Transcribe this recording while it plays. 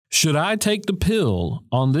Should I take the pill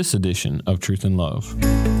on this edition of Truth and Love?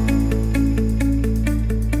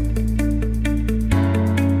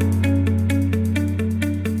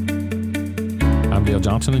 I'm Dale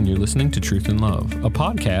Johnson, and you're listening to Truth and Love, a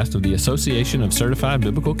podcast of the Association of Certified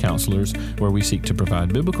Biblical Counselors, where we seek to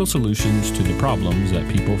provide biblical solutions to the problems that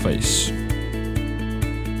people face.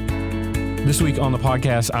 This week on the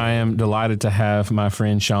podcast, I am delighted to have my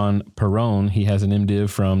friend Sean Perrone. He has an MDiv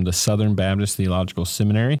from the Southern Baptist Theological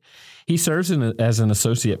Seminary. He serves as an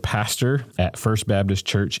associate pastor at First Baptist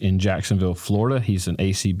Church in Jacksonville, Florida. He's an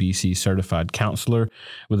ACBC certified counselor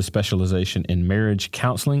with a specialization in marriage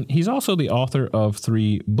counseling. He's also the author of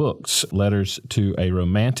 3 books, Letters to a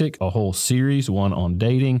Romantic, a whole series, one on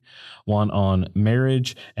dating, one on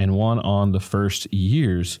marriage, and one on the first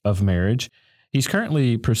years of marriage. He's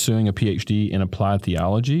currently pursuing a PhD in applied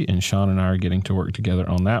theology, and Sean and I are getting to work together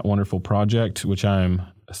on that wonderful project, which I'm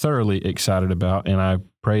thoroughly excited about, and I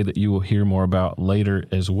pray that you will hear more about later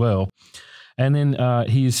as well. And then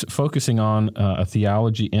he's focusing on a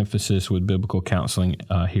theology emphasis with biblical counseling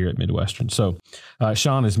here at Midwestern. So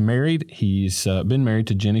Sean is married. He's been married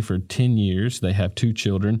to Jenny for 10 years. They have 2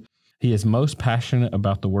 children. He is most passionate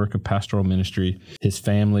about the work of pastoral ministry, his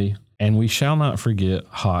family, and we shall not forget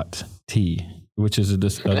hot tea, which is a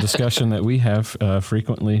discussion that we have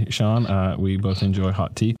frequently, Sean. We both enjoy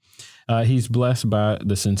hot tea. He's blessed by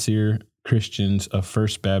the sincere Christians of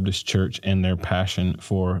First Baptist Church and their passion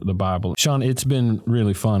for the Bible. Sean, it's been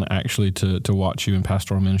really fun actually to watch you in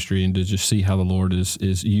pastoral ministry and to just see how the Lord is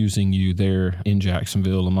using you there in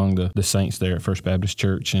Jacksonville among the saints there at First Baptist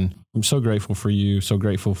Church. And I'm so grateful for you, so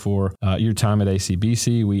grateful for your time at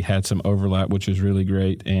ACBC. We had some overlap, which is really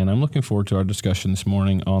great. And I'm looking forward to our discussion this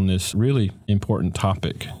morning on this really important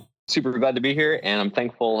topic. Super glad to be here, and I'm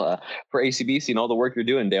thankful for ACBC and all the work you're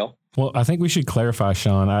doing, Dale. Well, I think we should clarify,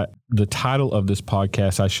 Sean, the title of this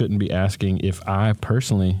podcast, I shouldn't be asking if I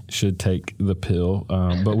personally should take the pill,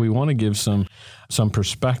 but we want to give some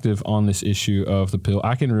perspective on this issue of the pill.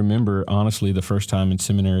 I can remember, honestly, the first time in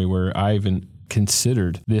seminary where I even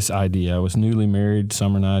considered this idea. I was newly married.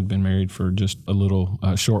 Summer and I had been married for just a little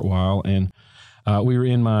short while, and we were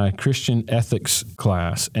in my Christian ethics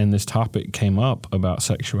class, and this topic came up about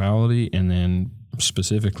sexuality, and then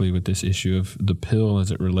specifically with this issue of the pill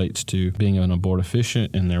as it relates to being an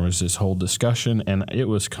abortifacient, and there was this whole discussion, and it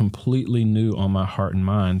was completely new on my heart and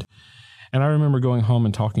mind. And I remember going home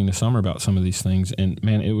and talking to Summer about some of these things, and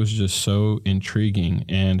man, it was just so intriguing.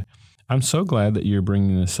 And I'm so glad that you're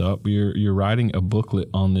bringing this up. You're writing a booklet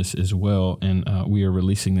on this as well, and we are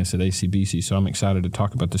releasing this at ACBC, so I'm excited to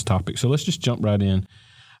talk about this topic. So let's just jump right in.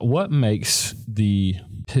 What makes the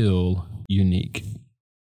pill unique?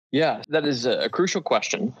 Yeah, that is a crucial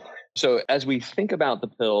question. So as we think about the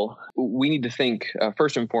pill, we need to think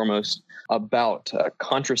first and foremost about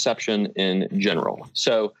contraception in general.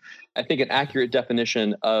 So I think an accurate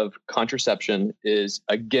definition of contraception is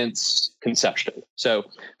against conception. So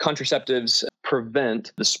contraceptives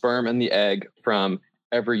prevent the sperm and the egg from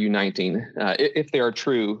ever uniting if they are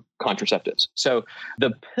true contraceptives. So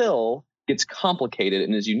the pill gets complicated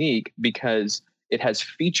and is unique because it has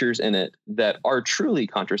features in it that are truly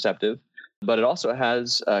contraceptive, but it also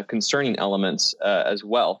has concerning elements as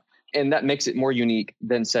well. And that makes it more unique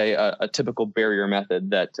than, say, a typical barrier method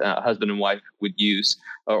that a husband and wife would use,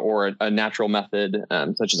 or a natural method,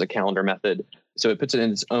 such as a calendar method. So it puts it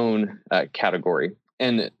in its own category.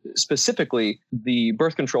 And specifically, the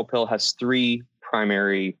birth control pill has 3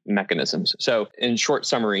 primary mechanisms. So in short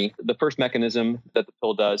summary, the first mechanism that the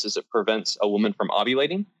pill does is it prevents a woman from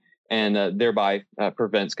ovulating, and thereby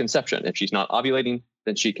prevents conception. If she's not ovulating,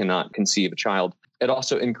 then she cannot conceive a child. It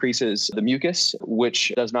also increases the mucus,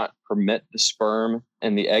 which does not permit the sperm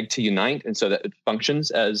and the egg to unite, and so that it functions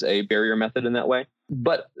as a barrier method in that way.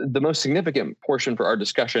 But the most significant portion for our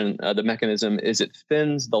discussion, the mechanism, is it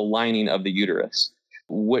thins the lining of the uterus,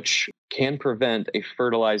 which can prevent a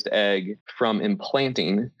fertilized egg from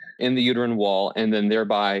implanting in the uterine wall, and then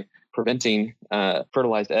thereby preventing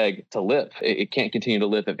fertilized egg to live. It can't continue to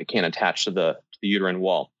live if it can't attach to the uterine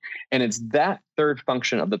wall. And it's that third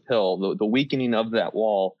function of the pill, the weakening of that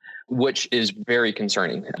wall, which is very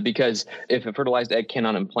concerning, because if a fertilized egg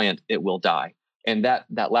cannot implant, it will die. And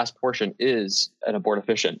that last portion is an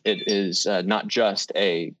abortifacient. It is not just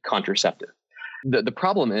a contraceptive. The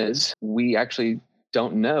problem is we actually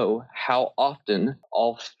don't know how often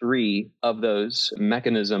all 3 of those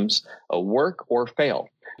mechanisms work or fail.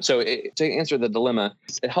 So to answer the dilemma,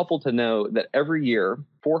 it's helpful to know that every year,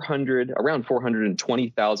 around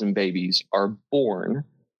 420,000 babies are born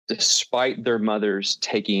despite their mothers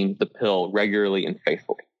taking the pill regularly and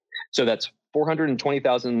faithfully. So that's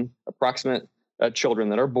 420,000 approximate children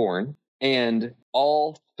that are born, and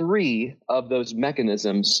all three of those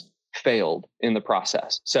mechanisms failed in the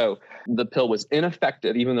process. So the pill was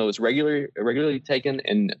ineffective, even though it was regularly taken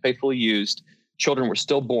and faithfully used. Children were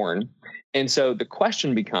still born. And so the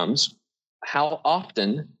question becomes, how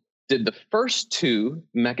often did the first two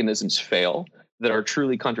mechanisms fail that are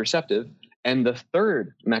truly contraceptive, and the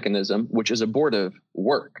third mechanism, which is abortive,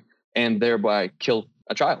 work and thereby kill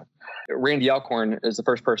a child? Randy Alcorn is the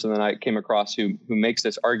first person that I came across who makes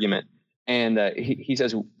this argument. And he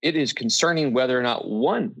says it is concerning whether or not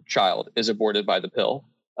one child is aborted by the pill.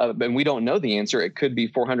 And we don't know the answer. It could be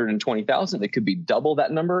 420,000. It could be double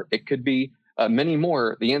that number. It could be many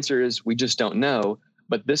more. The answer is we just don't know.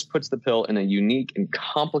 But this puts the pill in a unique and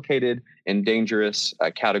complicated and dangerous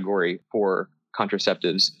category for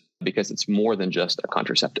contraceptives because it's more than just a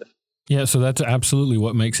contraceptive. Yeah, so that's absolutely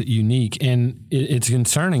what makes it unique. And it's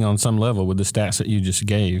concerning on some level with the stats that you just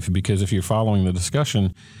gave, because if you're following the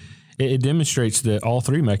discussion, it demonstrates that all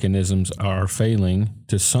three mechanisms are failing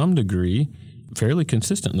to some degree fairly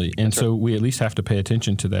consistently. And so we at least have to pay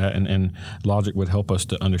attention to that. And logic would help us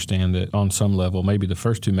to understand that on some level, maybe the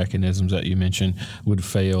first two mechanisms that you mentioned would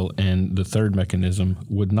fail and the third mechanism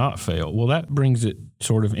would not fail. Well, that brings it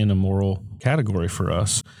sort of in a moral category for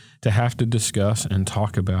us to have to discuss and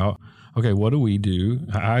talk about, okay, what do we do?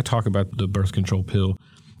 I talk about the birth control pill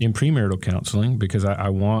in premarital counseling because I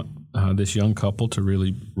want this young couple to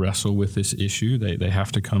really wrestle with this issue. They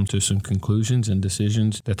have to come to some conclusions and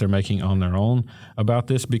decisions that they're making on their own about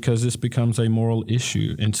this because this becomes a moral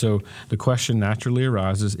issue. And so the question naturally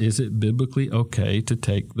arises, is it biblically okay to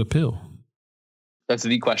take the pill? That's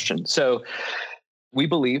the question. So we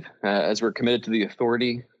believe, as we're committed to the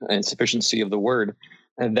authority and sufficiency of the word,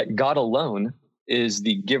 that God alone is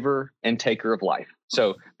the giver and taker of life.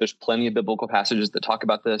 So there's plenty of biblical passages that talk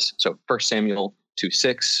about this. So 1 Samuel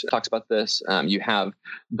 2:6 talks about this. You have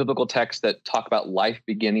biblical texts that talk about life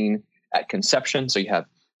beginning at conception. So you have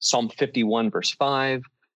Psalm 51 verse 5,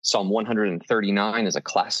 Psalm 139 is a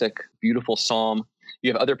classic, beautiful psalm.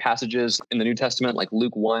 You have other passages in the New Testament like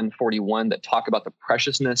Luke 1:41 that talk about the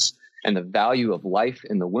preciousness and the value of life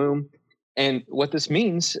in the womb. And what this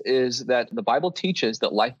means is that the Bible teaches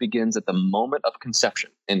that life begins at the moment of conception.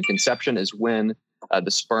 And conception is when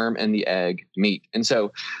the sperm and the egg meet. And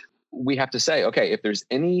so we have to say, okay, if there's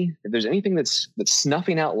anything that's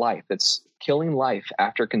snuffing out life, that's killing life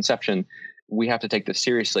after conception, we have to take this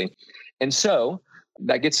seriously. And so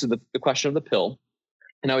that gets to the question of the pill.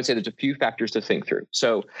 And I would say there's a few factors to think through.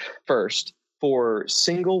 So first, for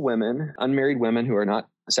single women, unmarried women who are not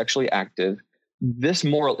sexually active, this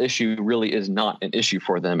moral issue really is not an issue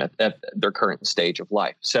for them at their current stage of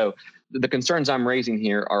life. So the concerns I'm raising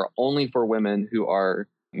here are only for women who are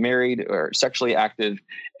married or sexually active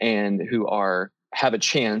and who have a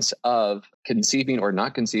chance of conceiving or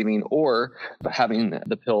not conceiving or having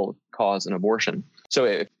the pill cause an abortion. So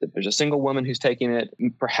if there's a single woman who's taking it,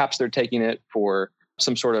 perhaps they're taking it for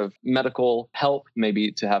some sort of medical help,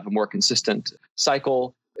 maybe to have a more consistent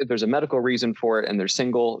cycle. If there's a medical reason for it and they're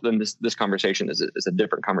single, then this conversation is a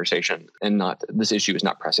different conversation and this issue is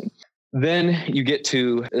not pressing. Then you get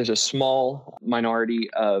to, there's a small minority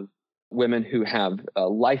of women who have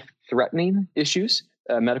life-threatening issues,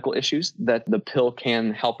 medical issues that the pill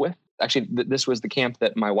can help with. Actually, this was the camp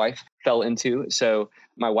that my wife fell into. So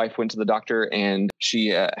my wife went to the doctor and she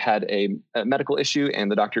had a medical issue and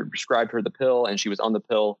the doctor prescribed her the pill and she was on the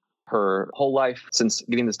pill her whole life since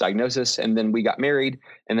getting this diagnosis. And then we got married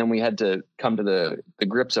and then we had to come to the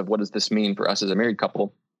grips of what does this mean for us as a married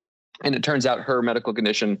couple. And it turns out her medical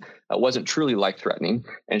condition wasn't truly life-threatening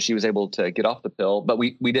and she was able to get off the pill, but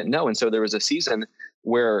we didn't know. And so there was a season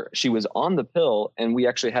where she was on the pill and we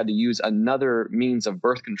actually had to use another means of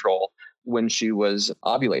birth control when she was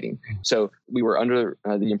ovulating. So we were under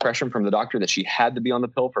the impression from the doctor that she had to be on the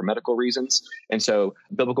pill for medical reasons. And so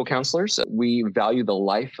biblical counselors, we value the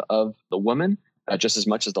life of the woman just as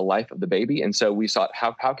much as the life of the baby. And so we sought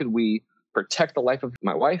how could we protect the life of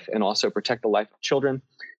my wife and also protect the life of children.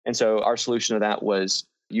 And so our solution to that was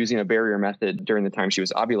using a barrier method during the time she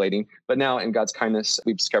was ovulating. But now in God's kindness,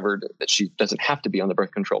 we've discovered that she doesn't have to be on the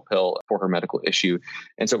birth control pill for her medical issue.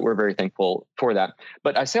 And so we're very thankful for that.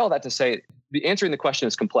 But I say all that to say the answering the question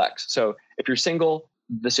is complex. So if you're single,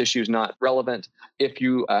 this issue is not relevant. If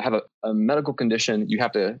you have a medical condition, you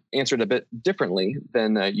have to answer it a bit differently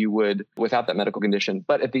than you would without that medical condition.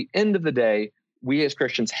 But at the end of the day, we as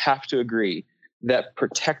Christians have to agree that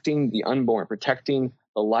protecting the unborn, protecting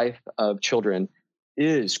the life of children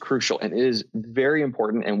is crucial and is very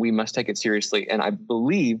important, and we must take it seriously. And I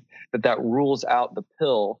believe that rules out the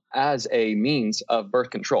pill as a means of birth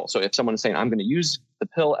control. So if someone is saying, I'm going to use the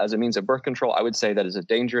pill as a means of birth control, I would say that is a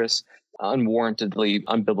dangerous, unwarrantedly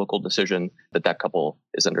unbiblical decision that couple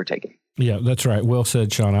is undertaking. Yeah, that's right. Well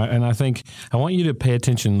said, Sean. And I think I want you to pay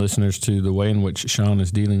attention, listeners, to the way in which Sean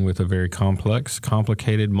is dealing with a very complex,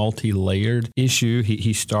 complicated, multi-layered issue.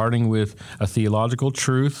 He's starting with a theological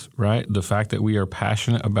truth, right? The fact that we are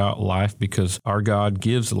passionate about life because our God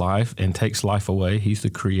gives life and takes life away. He's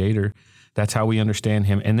the creator. That's how we understand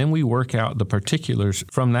him. And then we work out the particulars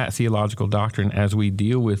from that theological doctrine as we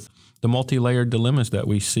deal with the multi-layered dilemmas that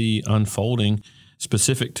we see unfolding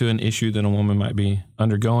specific to an issue that a woman might be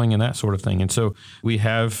undergoing and that sort of thing. And so we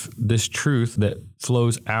have this truth that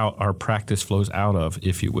flows out, our practice flows out of,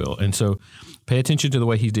 if you will. And so pay attention to the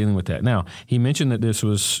way he's dealing with that. Now, he mentioned that this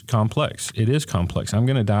was complex. It is complex. I'm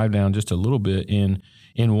going to dive down just a little bit in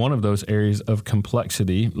one of those areas of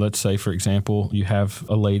complexity. Let's say, for example, you have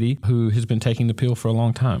a lady who has been taking the pill for a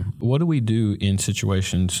long time. What do we do in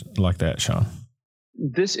situations like that, Sean?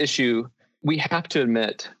 This issue, we have to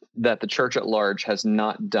admit that the church at large has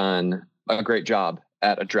not done a great job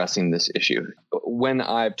at addressing this issue. When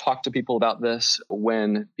I've talked to people about this,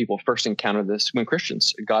 when people first encounter this, when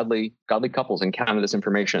Christians, godly couples encounter this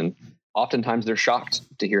information, oftentimes they're shocked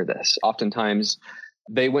to hear this. Oftentimes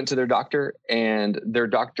they went to their doctor and their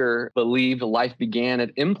doctor believed life began at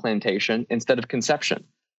implantation instead of conception.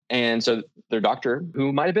 And so their doctor,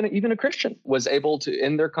 who might have been even a Christian, was able to,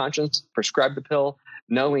 in their conscience, prescribe the pill,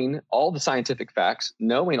 knowing all the scientific facts,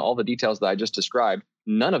 knowing all the details that I just described.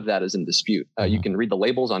 None of that is in dispute. You can read the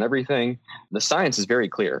labels on everything. The science is very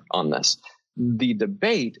clear on this. The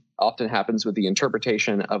debate often happens with the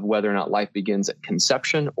interpretation of whether or not life begins at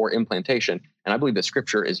conception or implantation. And I believe that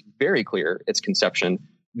Scripture is very clear. It's conception.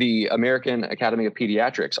 The American Academy of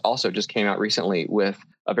Pediatrics also just came out recently with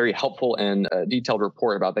a very helpful and detailed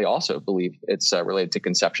report about they also believe it's related to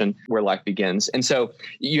conception, where life begins. And so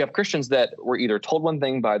you have Christians that were either told one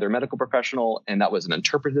thing by their medical professional, and that was an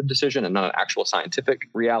interpretive decision and not an actual scientific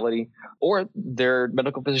reality, or their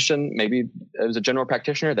medical physician, maybe it was a general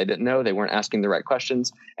practitioner, they didn't know, they weren't asking the right questions,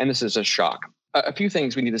 and this is a shock. A few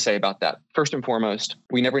things we need to say about that. First and foremost,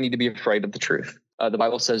 we never need to be afraid of the truth. The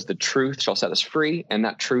Bible says the truth shall set us free, and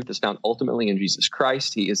that truth is found ultimately in Jesus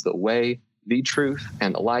Christ. He is the way, the truth,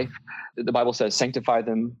 and the life. The Bible says, sanctify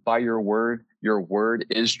them by your word. Your word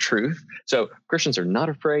is truth. So Christians are not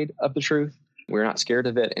afraid of the truth. We're not scared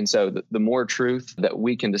of it. And so the more truth that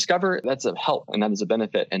we can discover, that's a help and that is a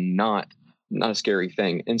benefit and not a scary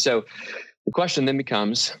thing. And so the question then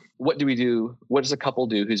becomes, what do we do? What does a couple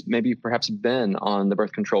do who's maybe perhaps been on the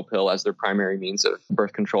birth control pill as their primary means of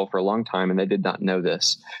birth control for a long time and they did not know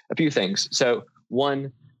this? A few things. So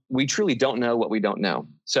one, we truly don't know what we don't know.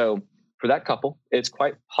 So for that couple, it's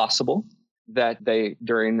quite possible that they,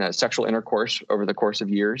 during sexual intercourse over the course of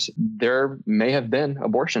years, there may have been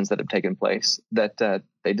abortions that have taken place that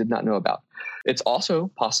they did not know about. It's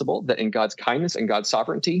also possible that in God's kindness and God's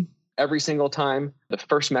sovereignty, every single time the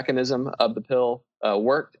first mechanism of the pill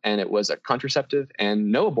worked and it was a contraceptive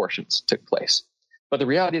and no abortions took place. But the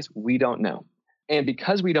reality is we don't know. And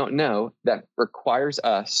because we don't know, that requires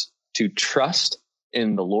us to trust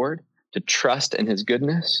in the Lord, to trust in his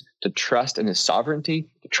goodness, to trust in his sovereignty,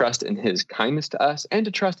 to trust in his kindness to us, and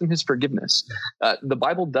to trust in his forgiveness. The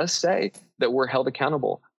Bible does say that we're held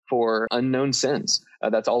accountable for unknown sins.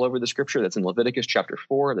 That's all over the Scripture. That's in Leviticus chapter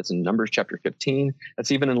 4. That's in Numbers chapter 15.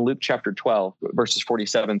 That's even in Luke chapter 12, verses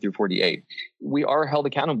 47 through 48. We are held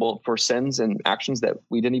accountable for sins and actions that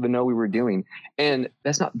we didn't even know we were doing. And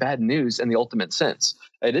that's not bad news in the ultimate sense.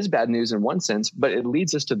 It is bad news in one sense, but it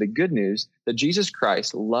leads us to the good news that Jesus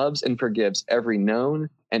Christ loves and forgives every known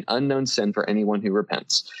and unknown sin for anyone who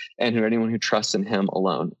repents and for anyone who trusts in him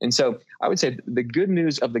alone. And so I would say the good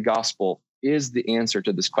news of the gospel is the answer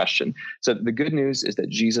to this question. So the good news is that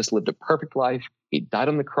Jesus lived a perfect life. He died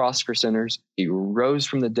on the cross for sinners. He rose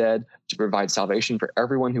from the dead to provide salvation for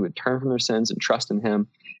everyone who would turn from their sins and trust in him.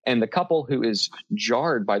 And the couple who is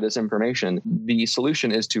jarred by this information, the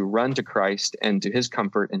solution is to run to Christ and to his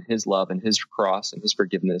comfort and his love and his cross and his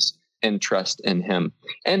forgiveness and trust in him.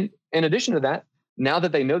 And in addition to that, now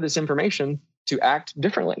that they know this information, to act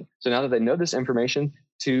differently. So now that they know this information,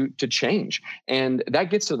 to change. And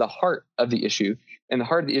that gets to the heart of the issue. And the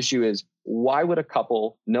heart of the issue is, why would a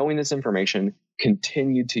couple, knowing this information,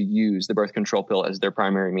 continue to use the birth control pill as their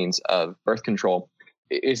primary means of birth control?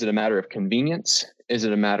 Is it a matter of convenience? Is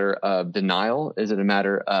it a matter of denial? Is it a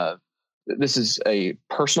matter of, this is a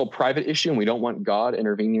personal, private issue, and we don't want God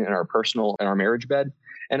intervening in our personal, in our marriage bed?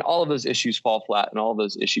 And all of those issues fall flat, and all of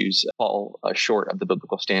those issues fall short of the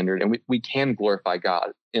biblical standard. And we can glorify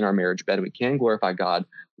God in our marriage bed. We can glorify God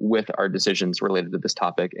with our decisions related to this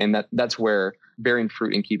topic. And that's where bearing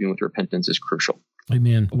fruit in keeping with repentance is crucial.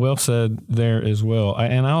 Amen. Well said there as well.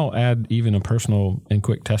 And I'll add even a personal and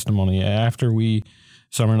quick testimony. After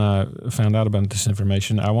Summer and I found out about this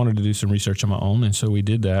information, I wanted to do some research on my own. And so we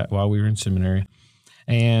did that while we were in seminary.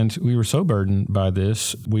 And we were so burdened by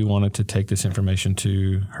this, we wanted to take this information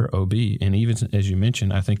to her OB. And even as you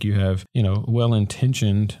mentioned, I think you have,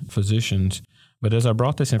 well-intentioned physicians. But as I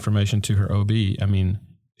brought this information to her OB,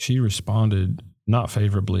 she responded not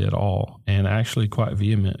favorably at all and actually quite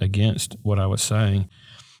vehement against what I was saying,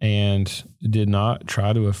 and did not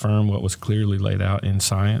try to affirm what was clearly laid out in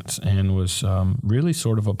science, and was really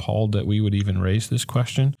sort of appalled that we would even raise this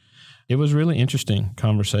question. It was really interesting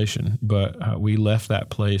conversation, but we left that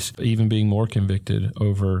place even being more convicted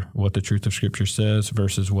over what the truth of Scripture says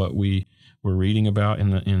versus what we were reading about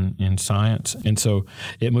in science. And so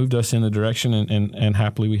it moved us in the direction, and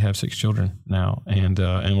happily we have 6 children now, and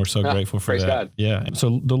we're so grateful for that. God. Yeah.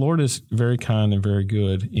 So the Lord is very kind and very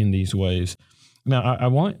good in these ways. Now, I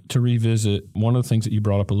want to revisit one of the things that you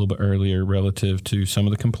brought up a little bit earlier relative to some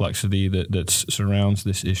of the complexity that surrounds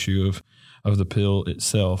this issue of the pill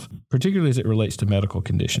itself, particularly as it relates to medical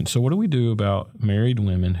conditions. So what do we do about married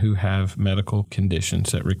women who have medical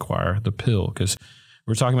conditions that require the pill? Because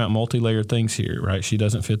we're talking about multi-layered things here, right? She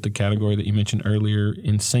doesn't fit the category that you mentioned earlier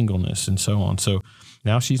in singleness and so on. So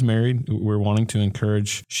now she's married. We're wanting to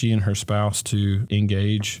encourage she and her spouse to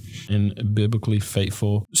engage in biblically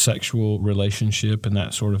faithful sexual relationship and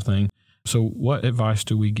that sort of thing. So what advice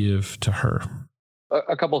do we give to her?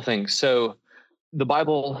 A couple of things. So the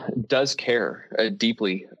Bible does care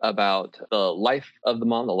deeply about the life of the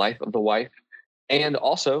mom, the life of the wife, and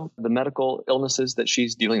also the medical illnesses that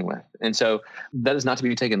she's dealing with. And so that is not to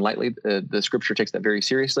be taken lightly. The Scripture takes that very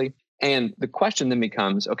seriously. And the question then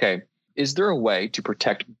becomes, okay, is there a way to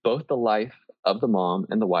protect both the life of the mom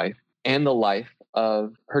and the wife and the life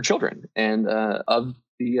of her children and of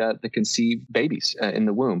the conceived babies in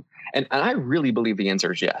the womb? And I really believe the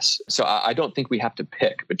answer is yes. So I don't think we have to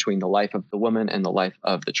pick between the life of the woman and the life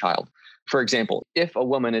of the child. For example, if a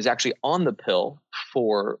woman is actually on the pill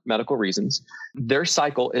for medical reasons, their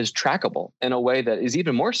cycle is trackable in a way that is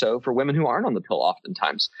even more so for women who aren't on the pill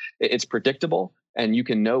oftentimes. It's predictable, and you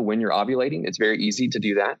can know when you're ovulating. It's very easy to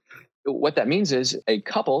do that. What that means is a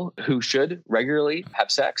couple who should regularly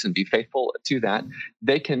have sex and be faithful to that,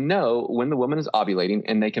 they can know when the woman is ovulating,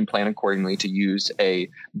 and they can plan accordingly to use a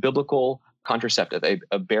biblical contraceptive,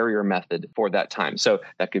 a barrier method for that time. So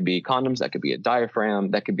that could be condoms, that could be a diaphragm,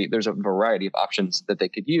 there's a variety of options that they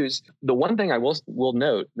could use. The one thing I will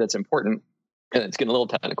note that's important, and it's getting a little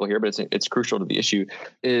technical here, but it's crucial to the issue,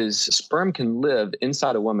 is sperm can live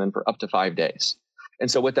inside a woman for up to 5 days. And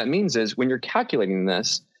so what that means is when you're calculating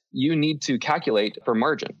this, you need to calculate for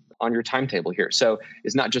margin on your timetable here. So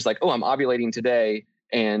it's not just like, oh, I'm ovulating today,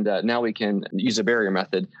 and now we can use a barrier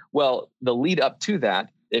method. Well, the lead up to that,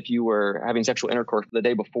 if you were having sexual intercourse the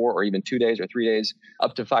day before, or even 2 days or 3 days,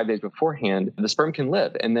 up to 5 days beforehand, the sperm can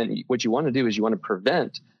live. And then what you want to do is you want to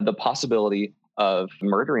prevent the possibility of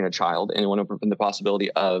murdering a child, and you want to prevent the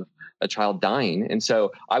possibility of a child dying. And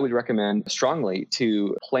so I would recommend strongly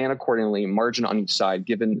to plan accordingly, margin on each side,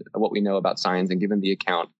 given what we know about science and given the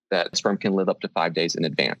account that sperm can live up to 5 days in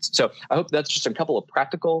advance. So I hope that's just a couple of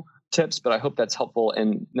practical tips, but I hope that's helpful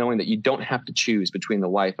in knowing that you don't have to choose between the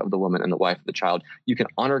wife of the woman and the wife of the child. You can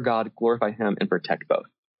honor God, glorify Him, and protect both.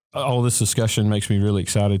 All this discussion makes me really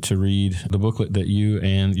excited to read the booklet that you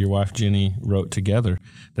and your wife, Jenny, wrote together.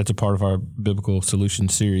 That's a part of our Biblical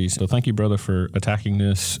Solutions series. So thank you, brother, for attacking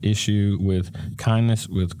this issue with kindness,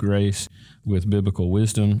 with grace, with biblical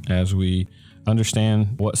wisdom as we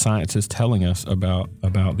understand what science is telling us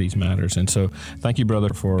about these matters. And so thank you, brother,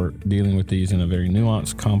 for dealing with these in a very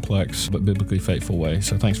nuanced, complex, but biblically faithful way.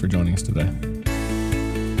 So thanks for joining us today.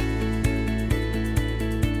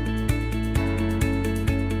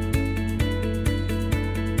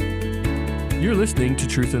 You're listening to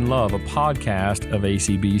Truth in Love, a podcast of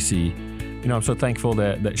ACBC. I'm so thankful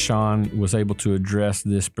that Sean was able to address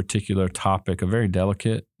this particular topic, a very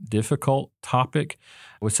delicate, difficult topic,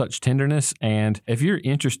 with such tenderness. And if you're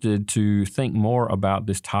interested to think more about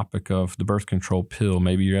this topic of the birth control pill,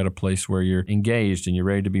 maybe you're at a place where you're engaged and you're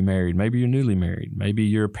ready to be married. Maybe you're newly married. Maybe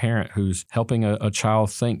you're a parent who's helping a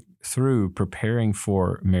child think through preparing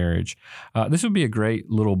for marriage, this would be a great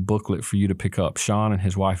little booklet for you to pick up. Sean and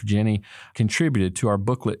his wife, Jenny, contributed to our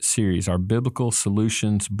booklet series, our Biblical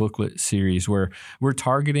Solutions booklet series, where we're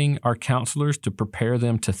targeting our counselors to prepare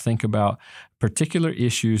them to think about particular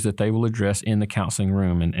issues that they will address in the counseling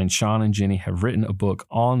room. And Sean and Jenny have written a book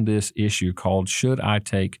on this issue called Should I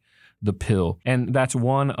Take the Pill? And that's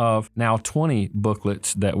one of now 20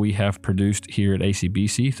 booklets that we have produced here at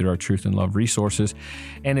ACBC through our Truth and Love resources.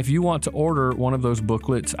 And if you want to order one of those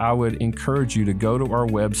booklets, I would encourage you to go to our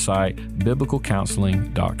website,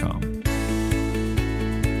 biblicalcounseling.com.